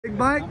Hey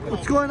Mike,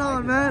 what's going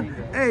on, man?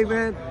 Hey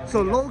man,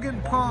 so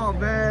Logan Paul,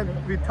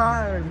 man,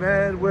 retired,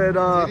 man. With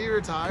did he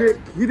retire?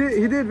 He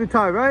did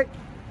retire, right?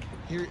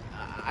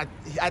 I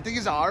think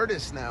he's an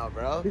artist now,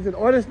 bro. He's an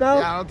artist now?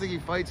 Yeah, I don't think he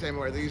fights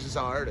anymore. I think he's just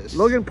an artist.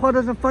 Logan Paul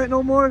doesn't fight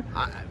no more?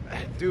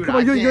 Dude, come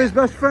on, you're his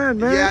best friend,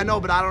 man. Yeah, I know,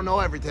 but I don't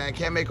know everything. I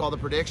can't make all the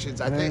predictions.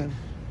 I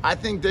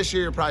think this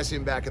year you'll probably see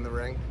him back in the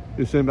ring.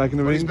 You're seeing him back in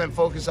the ring? He's been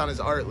focused on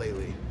his art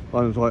lately.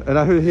 On his art. And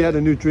I heard he had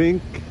a new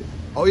drink.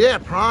 Oh yeah,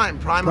 Prime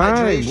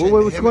hydration.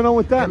 What's going on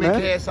with that, man?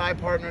 Him and KSI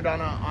partnered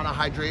on a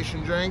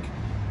hydration drink.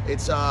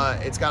 It's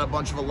got a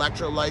bunch of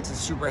electrolytes.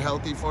 It's super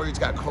healthy for you. It's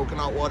got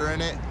coconut water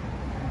in it.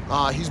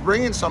 He's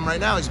bringing some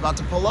right now. He's about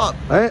to pull up.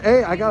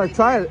 Hey, I gotta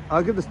try it.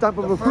 I'll give the stamp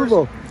of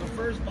approval. The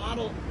first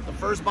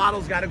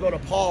bottle's got to go to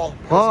Paul.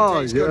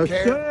 Paul, yes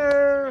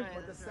sir.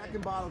 But the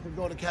second bottle can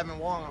go to Kevin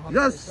Wong. 100%.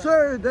 Yes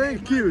sir.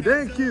 Thank you.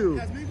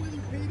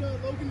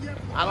 Logan yet?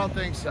 I don't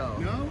think so.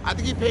 No? I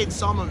think he paid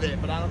some of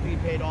it, but I don't think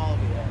he paid all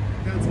of it yet.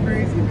 That's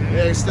crazy, man.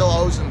 Yeah, he still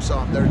owes him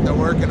some. They're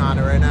working on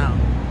it right now.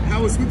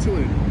 How was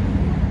Switzerland?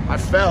 I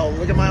fell.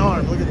 Look at my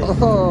arm. Look at this.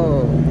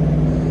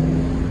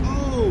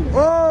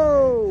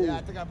 Oh! Yeah,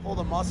 I think I pulled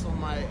a muscle in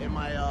my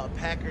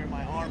pec or in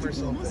my arm or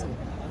something.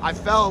 I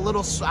fell a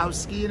little. I was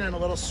skiing and a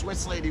little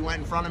Swiss lady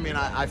went in front of me and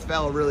I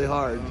fell really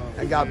hard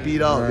and got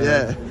beat up. Right.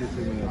 Yeah.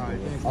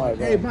 All right,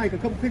 hey, Mike, a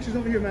couple pictures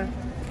over here, man.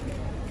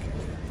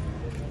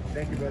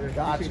 Thank you, brother.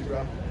 Got you,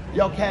 bro.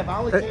 Yo, Kev, I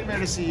only came here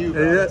to see you,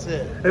 bro. Yeah. That's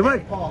it. Hey,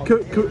 Mike, Paul,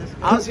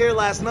 I was here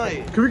last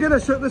night. Can we get a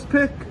shirtless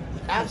pic?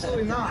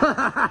 Absolutely not.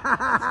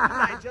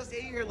 I just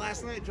ate here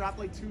last night. Dropped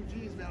like 2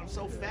 G's, man. I'm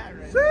so fat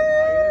right now.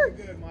 You're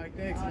looking good, Mike.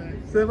 Thanks,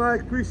 man. Say,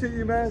 Mike, appreciate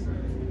you, man.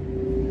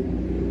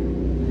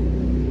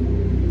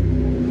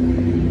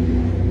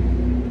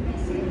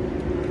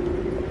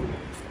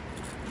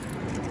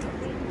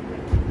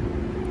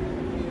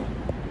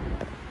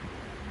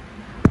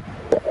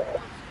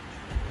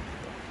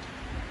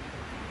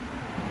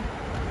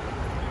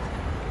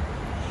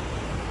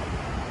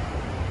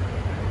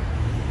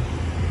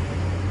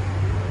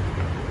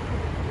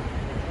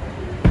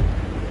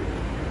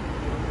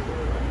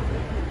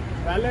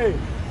 Dale.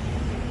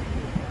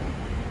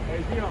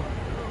 Hey, Dion.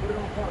 Put it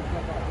on park.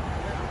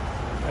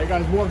 Hey,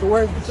 guys, move out the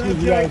way. Excuse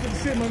me, guys.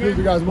 Excuse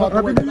me, guys. Move out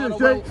the way. Get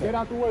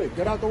out the way.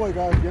 Get out the way,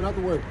 guys. Get out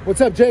the way. What's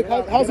up, Jake?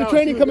 How's the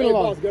training coming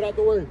along? Get out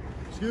the way.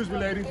 Excuse me,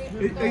 lady.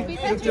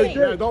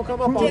 Yeah, don't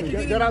come up on me.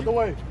 Get out the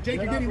way.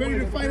 Jake, you getting ready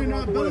to fight in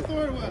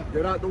Bellator or what?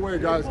 Get out the way,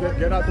 guys.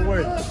 Get out the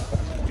way.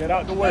 Get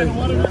out the way. Get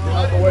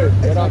out the way.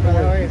 Get out the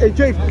way. Hey,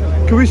 Jake,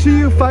 can we see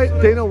you fight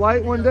Dana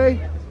White one day?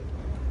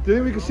 Do you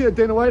think we can see a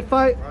Dana White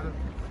fight?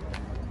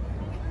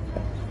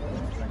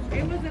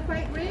 It was a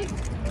fight rigged?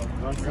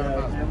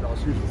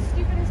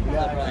 Stupid as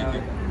fuck.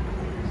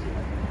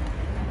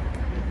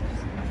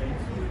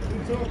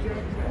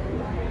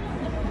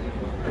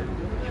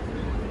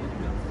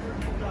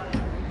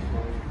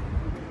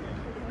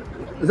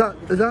 Is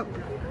that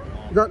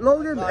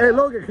Logan? Hey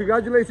Logan,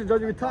 congratulations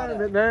on your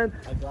retirement, man.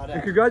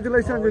 And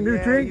congratulations on your new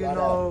drink. You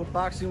know,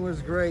 boxing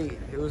was great.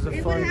 It was a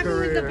fun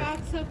career. What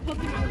happened with the box of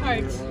Pokemon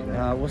cards?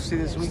 We'll see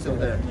this week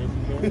there.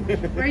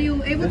 Were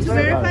you able to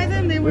verify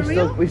them? They were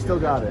real? We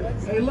still got it.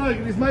 Hey, look,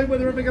 is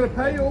Mayweather ever going to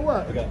pay you or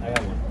what? I got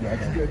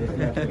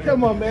one.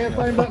 Come on, man.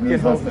 Find out me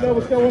supposed to know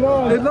what's going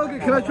on. Hey Logan,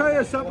 can I try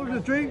a sample of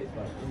the drink?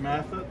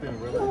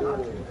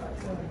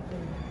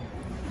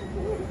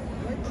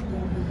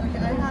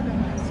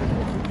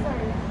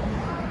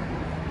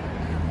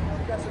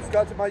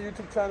 Subscribe to my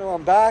YouTube channel.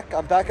 I'm back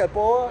at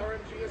Boa.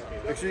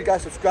 Make sure you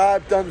guys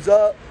subscribe, thumbs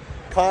up,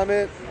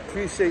 comment.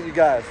 Appreciate you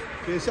guys.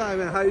 KSI,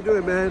 man, how you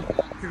doing, man?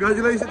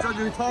 Congratulations on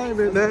your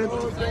retirement, man.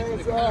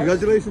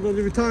 Congratulations on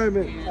your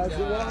retirement.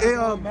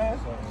 Hey,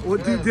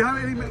 do you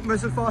have any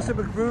message for us in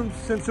McBroom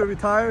since you're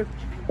retired?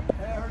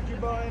 Hey, I heard you're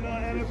buying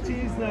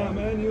NFTs now,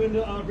 man. You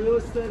into real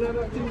estate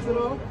NFTs at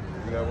all?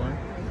 You got one?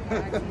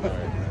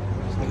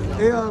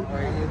 Hey,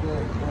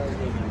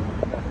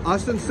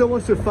 Austin still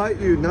wants to fight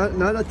you. Now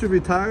that you're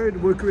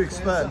retired, what can we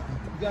expect?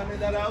 You got me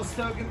that house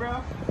token,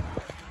 bro?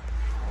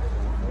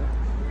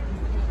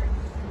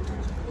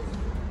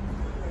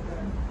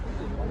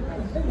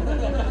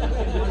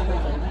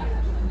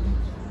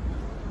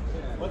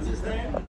 What's his name?